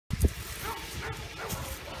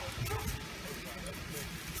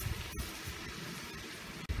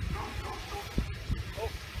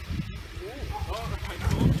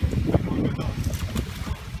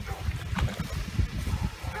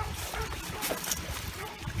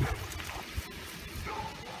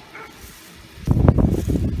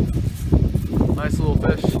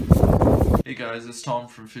guys, it's Tom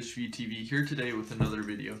from FishVTV here today with another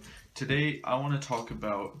video. Today I want to talk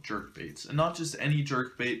about jerkbaits, and not just any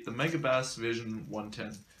jerkbait, the Megabass Vision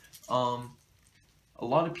 110. A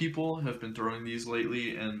lot of people have been throwing these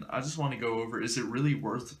lately, and I just want to go over, is it really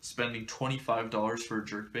worth spending $25 for a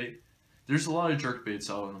jerkbait? There's a lot of jerkbaits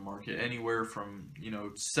out on the market, anywhere from,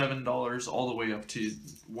 $7 all the way up to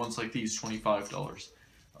ones like these, $25.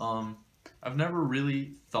 I've never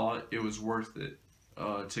really thought it was worth it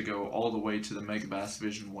to go all the way to the Megabass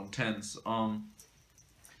Vision 110s.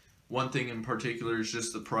 One thing in particular is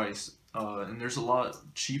just the price, and there's a lot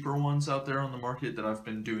cheaper ones out there on the market that I've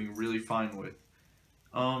been doing really fine with.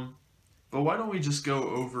 But why don't we just go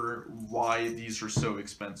over why these are so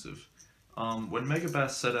expensive? When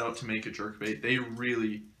Megabass set out to make a jerkbait, they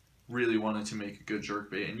really wanted to make a good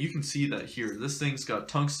jerkbait, and you can see that here. This thing's got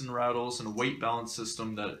tungsten rattles and a weight balance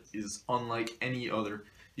system that is unlike any other.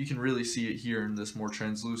 You can really see it here in this more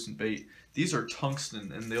translucent bait. These are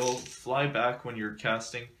tungsten, and they'll fly back when you're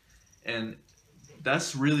casting, and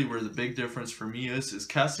that's really where the big difference for me is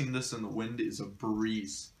casting this in the wind is a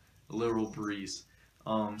breeze, a literal breeze.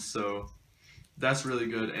 So that's really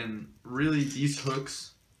good, and really these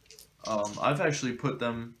hooks, I've actually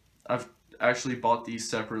bought these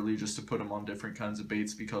separately just to put them on different kinds of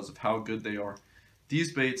baits because of how good they are.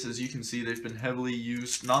 These baits, as you can see, they've been heavily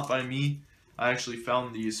used, not by me. I actually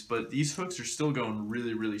found these, but these hooks are still going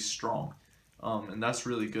really strong, and that's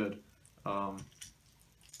really good.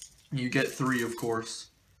 You get 3, of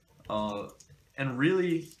course, and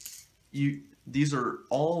really, these are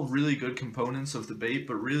all really good components of the bait,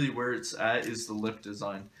 but really where it's at is the lip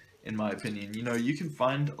design, in my opinion. You can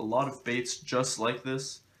find a lot of baits just like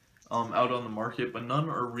this out on the market, but none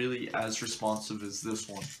are really as responsive as this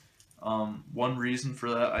one. One reason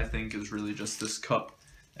for that, I think, is really just this cup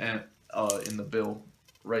and in the bill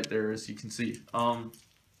right there, as you can see. And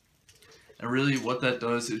really what that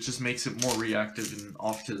does, it just makes it more reactive and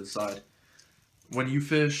off to the side. When you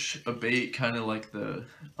fish a bait kind of like the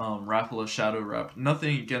Rapala Shadow Wrap,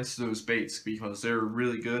 nothing against those baits because they're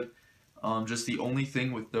really good. Just the only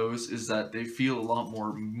thing with those is that they feel a lot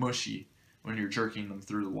more mushy when you're jerking them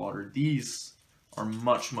through the water. These are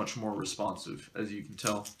much more responsive, as you can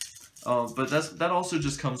tell. But that also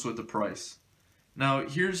just comes with the price. Now,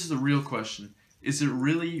 here's the real question. Is it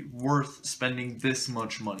really worth spending this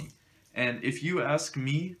much money? And if you ask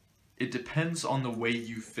me, it depends on the way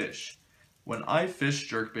you fish. When I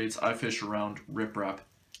fish jerkbaits, I fish around riprap.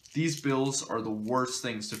 These bills are the worst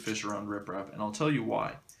things to fish around riprap, and I'll tell you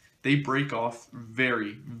why. They break off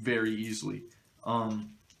very easily.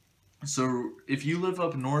 So if you live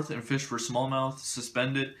up north and fish for smallmouth,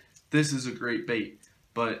 suspended, this is a great bait.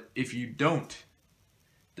 But if you don't,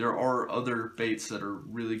 there are other baits that are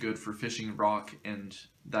really good for fishing rock and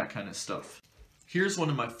that kind of stuff. Here's one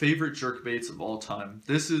of my favorite jerkbaits of all time.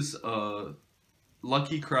 This is a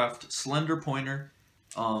Lucky Craft Slender Pointer.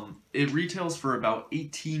 It retails for about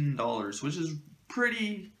 $18, which is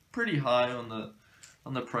pretty high on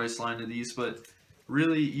the price line of these, but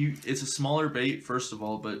really it's a smaller bait, first of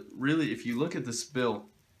all, but really if you look at this bill,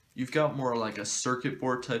 you've got more like a circuit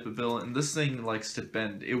board type of bill, and this thing likes to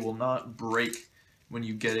bend. It will not break when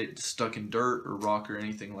you get it stuck in dirt or rock or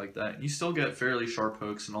anything like that. And you still get fairly sharp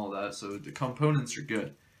hooks and all that, so the components are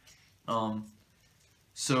good.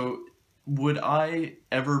 So would I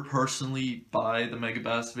ever personally buy the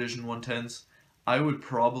Megabass Vision 110s? I would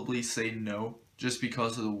probably say no, just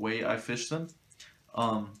because of the way I fish them.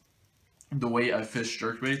 The way I fish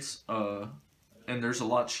jerkbaits, and there's a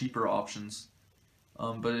lot cheaper options.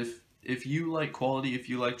 But if you like quality, if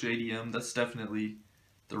you like JDM, that's definitely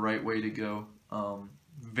the right way to go.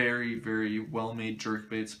 Very well-made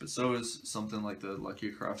jerkbaits, but so is something like the Lucky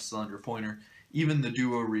Craft Slender Pointer. Even the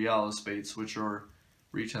Duo Realis baits, which are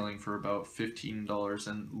retailing for about $15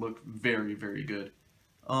 and look very good.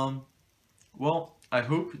 Well, I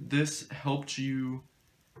hope this helped you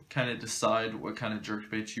kind of decide what kind of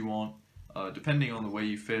jerkbait you want. Depending on the way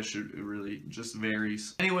you fish, it really just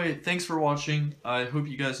varies. Anyway, thanks for watching. I hope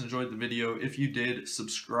you guys enjoyed the video. If you did,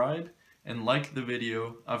 subscribe and like the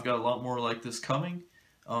video. I've got a lot more like this coming,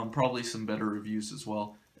 probably some better reviews as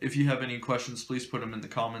well. If you have any questions, please put them in the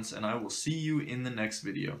comments, and I will see you in the next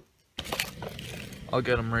video. I'll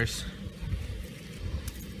get him, Race.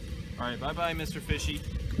 Alright, bye-bye, Mr. Fishy.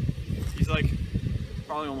 He's like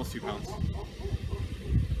probably almost 2 pounds.